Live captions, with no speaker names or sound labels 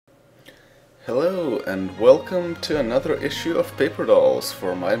Hello and welcome to another issue of Paperdolls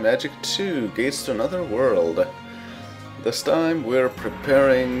for MM2 Gates to Another World. This time we're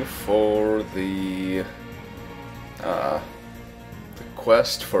preparing for the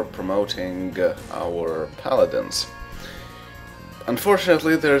quest for promoting our paladins.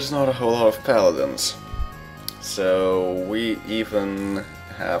 Unfortunately, there's not a whole lot of paladins, so we even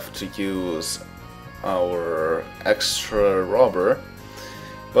have to use our extra robber.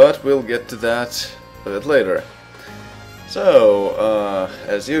 But we'll get to that a bit later. So,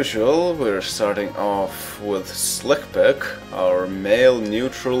 as usual, we're starting off with Slickpick, our male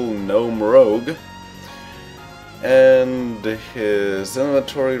neutral gnome rogue. And his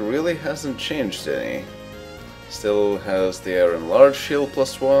inventory really hasn't changed any. Still has the Iron Large Shield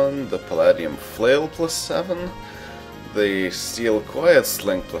 +1, the Palladium Flail +7, the Steel Quiet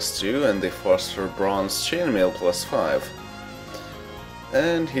Sling +2, and the Phosphor Bronze Chainmail +5.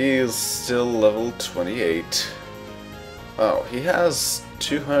 And he's still level 28. Oh, he has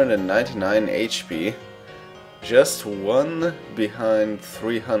 299 HP, just one behind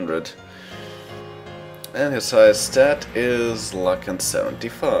 300. And his highest stat is Luck and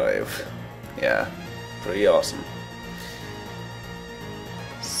 75. Yeah, pretty awesome.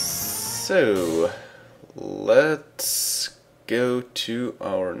 So, let's go to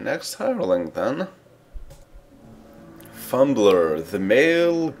our next hireling then. Fumbler, the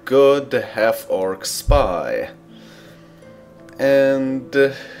male good half-orc spy. And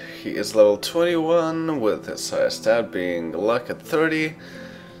he is level 21 with his highest stat being luck at 30.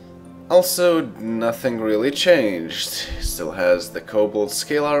 Also, nothing really changed. He still has the Cobalt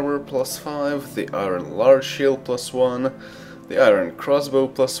Scale Armor +5, the Iron Large Shield +1, the Iron Crossbow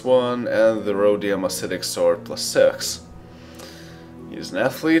 +1, and the Rhodium Acidic Sword +6. He's an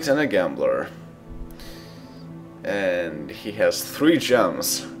athlete and a gambler. And he has 3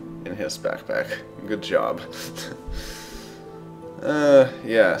 gems in his backpack. Good job.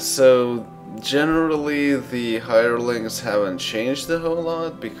 Yeah, so generally the hirelings haven't changed a whole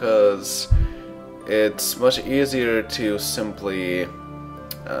lot because it's much easier to simply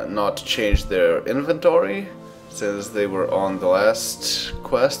not change their inventory, since they were on the last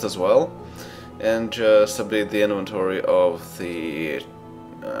quest as well, and just update the inventory of the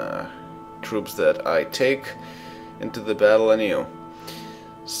troops that I take into the battle anew.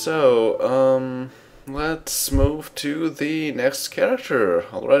 So, let's move to the next character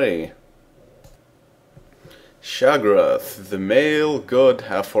already. Shagrath, the male good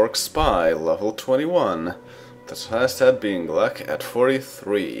half-orc spy, level 21. The highest stat being luck at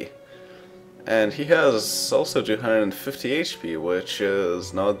 43. And he has also 250 HP, which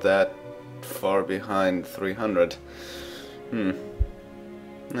is not that far behind 300.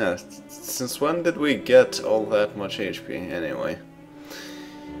 Yeah, since when did we get all that much HP anyway?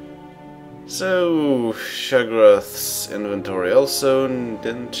 So, Shagrath's inventory also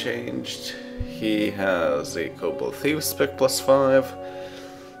didn't change. He has a Cobalt Thieves Pick +5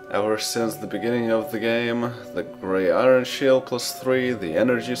 ever since the beginning of the game, the Grey Iron Shield +3, the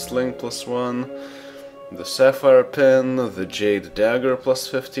Energy Sling +1, the Sapphire Pin, the Jade Dagger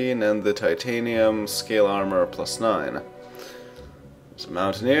 +15, and the Titanium Scale Armor +9. He's a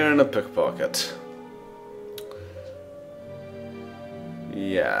mountaineer and a pickpocket.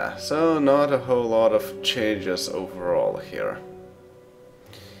 Yeah, so not a whole lot of changes overall here.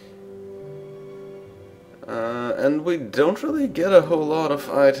 And we don't really get a whole lot of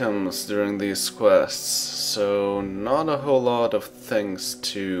items during these quests, so not a whole lot of things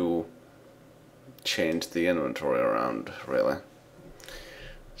to change the inventory around, really.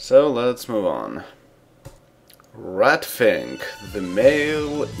 So let's move on. Ratfink, the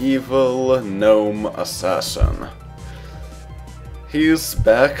male evil gnome assassin. He's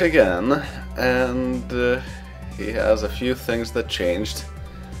back again, and he has a few things that changed.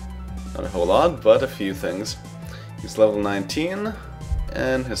 Not a whole lot, but a few things. He's level 19,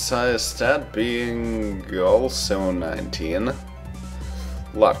 and his highest stat being also 19.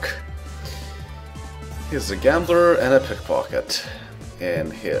 Luck. He's a gambler and a pickpocket.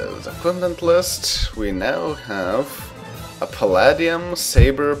 In his equipment list, we now have a Palladium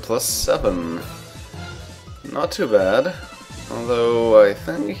Saber +7. Not too bad, although I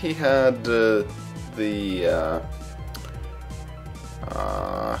think he had the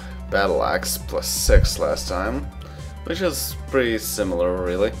Battle Axe +6 last time, which is pretty similar,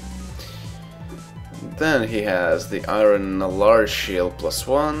 really. Then he has the Iron Large Shield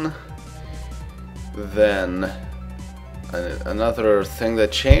 +1. Then another thing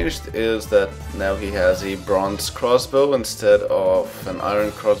that changed is that now he has a Bronze Crossbow instead of an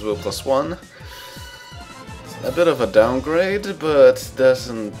Iron Crossbow +1. A bit of a downgrade, but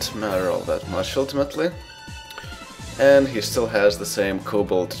doesn't matter all that much ultimately. And he still has the same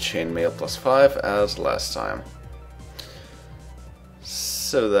Cobalt Chainmail +5 as last time.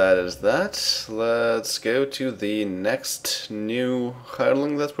 So that is that. Let's go to the next new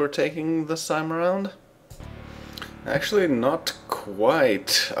hireling that we're taking this time around. Actually, not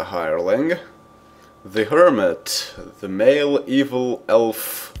quite a hireling. The Hermit, the male evil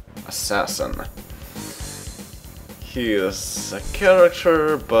elf assassin. He is a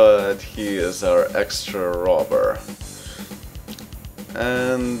character, but he is our extra robber.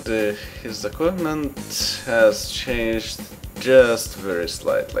 And his equipment has changed just very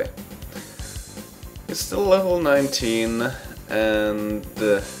slightly. He's still level 19, and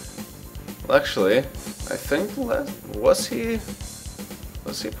well, actually, I think was he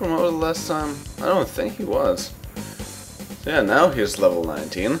promoted last time? I don't think he was. So yeah, now he's level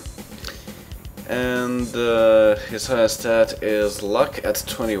 19, and his highest stat is luck at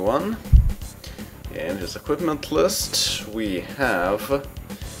 21. In his equipment list, we have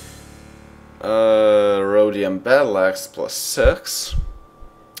Rhodium Battle Axe +6,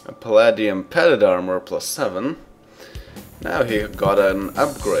 a Palladium Padded Armor +7. Now he got an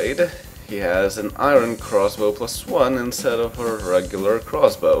upgrade. He has an Iron Crossbow +1 instead of a regular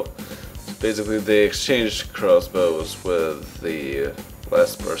crossbow. So basically they exchanged crossbows with the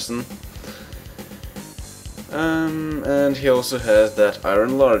last person. And he also has that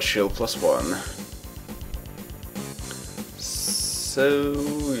Iron Large Shield +1. So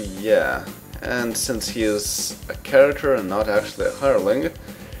yeah. And since he is a character and not actually a hireling,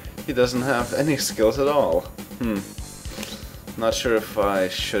 he doesn't have any skills at all. Not sure if I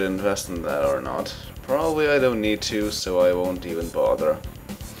should invest in that or not. Probably I don't need to, so I won't even bother.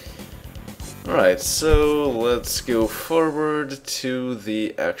 Alright, so let's go forward to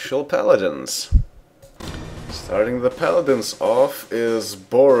the actual paladins. Starting the paladins off is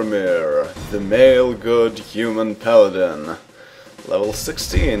Boromir, the male good human paladin. Level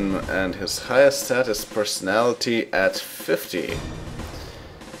 16, and his highest stat is personality at 50.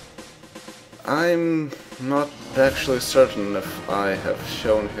 I'm not actually certain if I have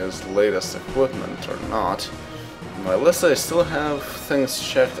shown his latest equipment or not. On my list I still have things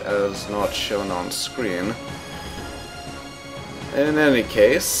checked as not shown on screen. In any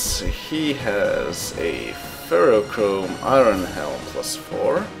case, he has a Ferrochrome Iron Helm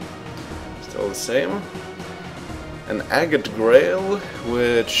 +4, still the same. An Agate Grail,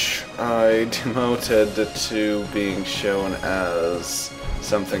 which I demoted to being shown as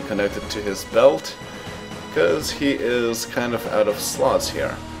something connected to his belt, because he is kind of out of slots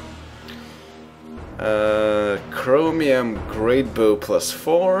here. Chromium Great Bow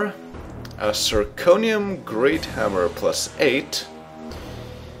 +4, a Zirconium Great Hammer +8,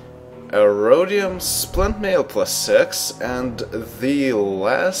 a Rhodium Splint Mail +6, and the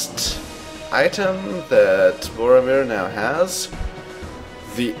last item that Boromir now has,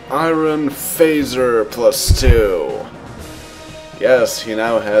 the Iron Phaser +2. Yes, he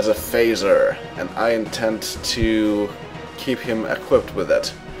now has a phaser, and I intend to keep him equipped with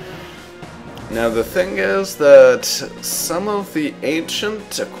it. Now the thing is that some of the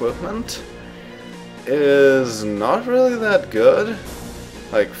ancient equipment is not really that good.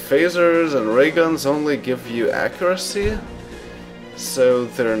 Like phasers and ray guns only give you accuracy, so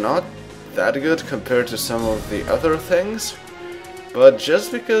they're not that good compared to some of the other things. But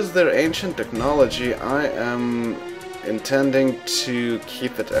just because they're ancient technology, I am intending to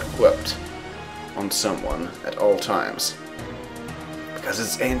keep it equipped on someone at all times. Because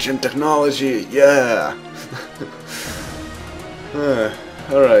it's ancient technology, yeah!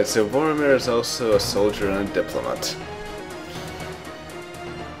 Alright, so Boromir is also a soldier and a diplomat.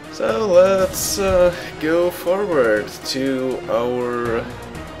 So let's go forward to our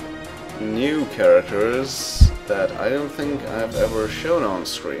new characters that I don't think I've ever shown on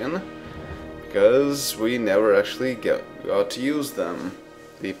screen, because we never actually got to use them.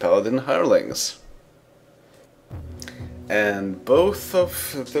 The Paladin Hirelings. And both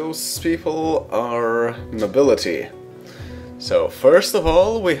of those people are nobility. So first of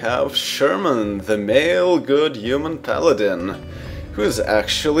all we have Sherman, the male good human paladin, who is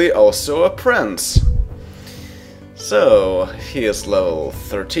actually also a prince. So he is level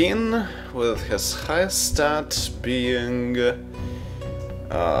 13, with his highest stat being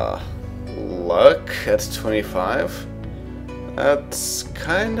luck at 25. That's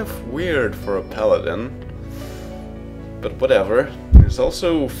kind of weird for a paladin, but whatever. He's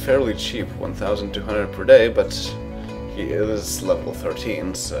also fairly cheap, 1,200 per day, but he is level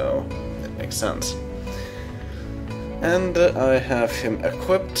 13, so it makes sense. And I have him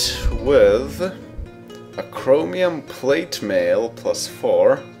equipped with a chromium plate mail plus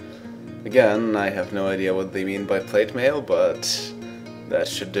 4. Again, I have no idea what they mean by plate mail, but that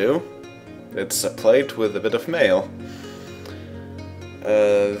should do. It's a plate with a bit of mail.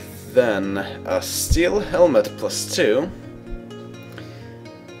 Then a steel helmet plus 2.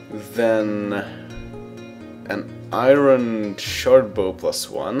 Then an iron short bow plus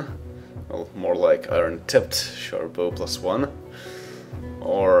 1. Well, more like iron tipped short bow plus 1.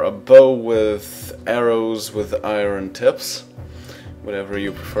 Or a bow with arrows with iron tips, whatever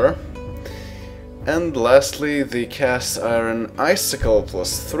you prefer. And lastly, the cast iron icicle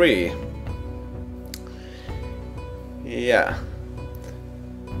plus 3. Yeah.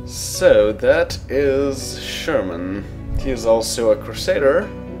 So that is Sherman. He is also a crusader.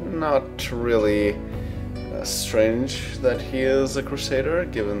 Not really strange that he is a crusader,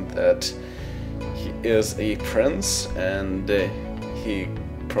 given that he is a prince and he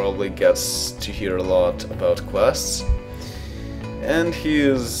probably gets to hear a lot about quests. And he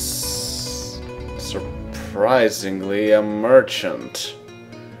is surprisingly a merchant.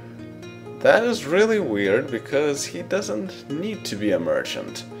 That is really weird because he doesn't need to be a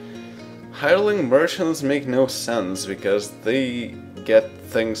merchant. Hireling merchants make no sense because they get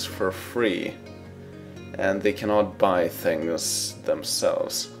things for free and they cannot buy things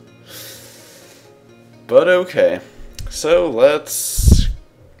themselves. But okay, so let's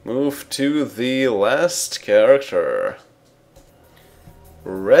move to the last character.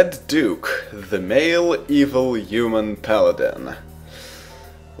 Red Duke, the male evil human paladin.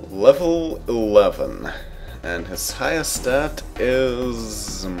 Level 11, and his highest stat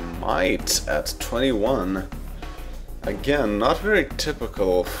is Might at 21. Again, not very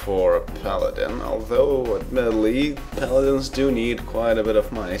typical for a paladin, although admittedly paladins do need quite a bit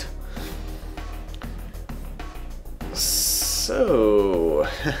of might. So,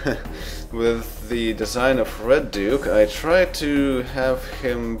 with the design of Red Duke, I tried to have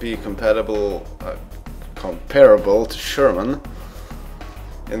him be comparable to Sherman,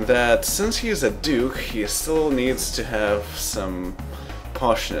 in that since he is a duke, he still needs to have some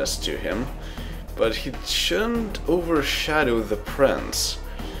poshness to him, but he shouldn't overshadow the prince.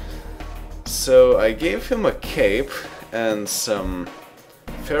 So I gave him a cape and some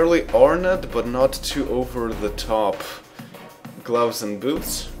fairly ornate but not too over-the-top gloves and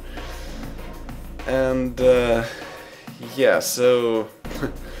boots. And yeah, so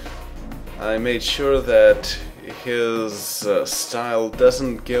I made sure that his style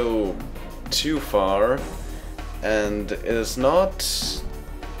doesn't go too far and is not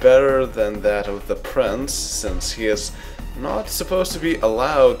better than that of the prince, since he is not supposed to be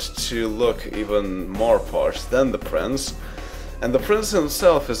allowed to look even more posh than the prince, and the prince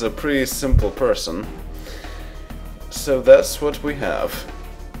himself is a pretty simple person. So that's what we have.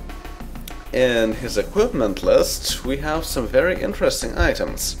 In his equipment list we have some very interesting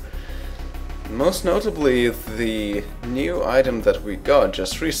items. Most notably the new item that we got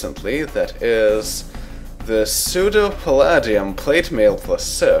just recently, that is the Pseudo-Palladium Plate Mail plus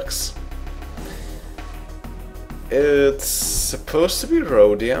 6. It's supposed to be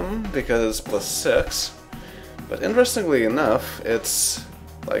rhodium because it's plus 6, but interestingly enough it's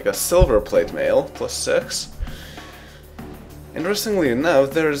like a silver plate mail plus 6. Interestingly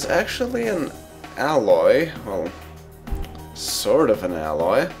enough, there's actually an alloy, well, sort of an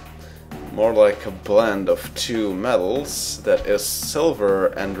alloy, more like a blend of two metals, that is silver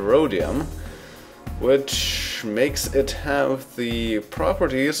and rhodium, which makes it have the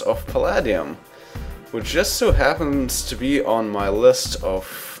properties of palladium, which just so happens to be on my list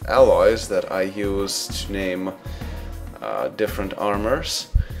of alloys that I use to name different armors.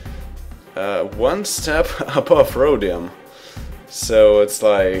 One step above rhodium. So it's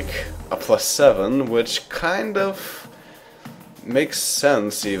like a plus 7, which kind of makes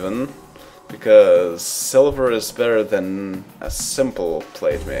sense even, because silver is better than a simple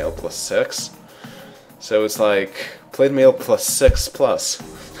plate mail plus 6. So it's like plate mail plus 6 plus.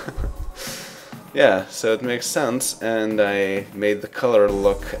 Yeah, so it makes sense, and I made the color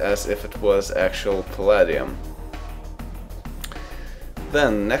look as if it was actual palladium.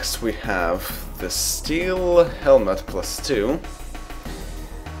 Then next we have the steel helmet plus 2.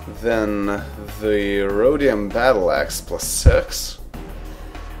 Then the rhodium battle axe plus 6.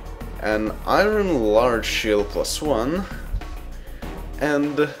 An iron large shield plus 1.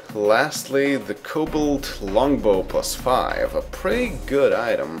 And lastly the cobalt longbow plus 5. A pretty good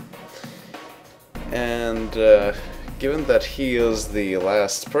item. And given that he is the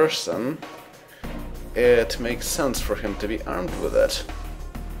last person, it makes sense for him to be armed with it.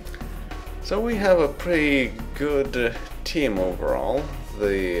 So we have a pretty good team overall.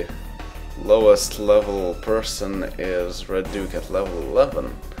 The lowest level person is Red Duke at level 11,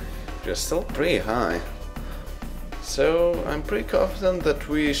 which is still pretty high. So I'm pretty confident that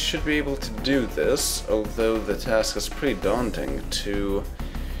we should be able to do this, although the task is pretty daunting to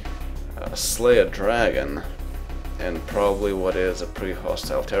slay a dragon in probably what is a pretty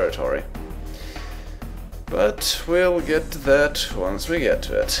hostile territory. But we'll get to that once we get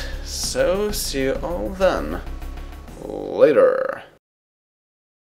to it. So see you all then. Later.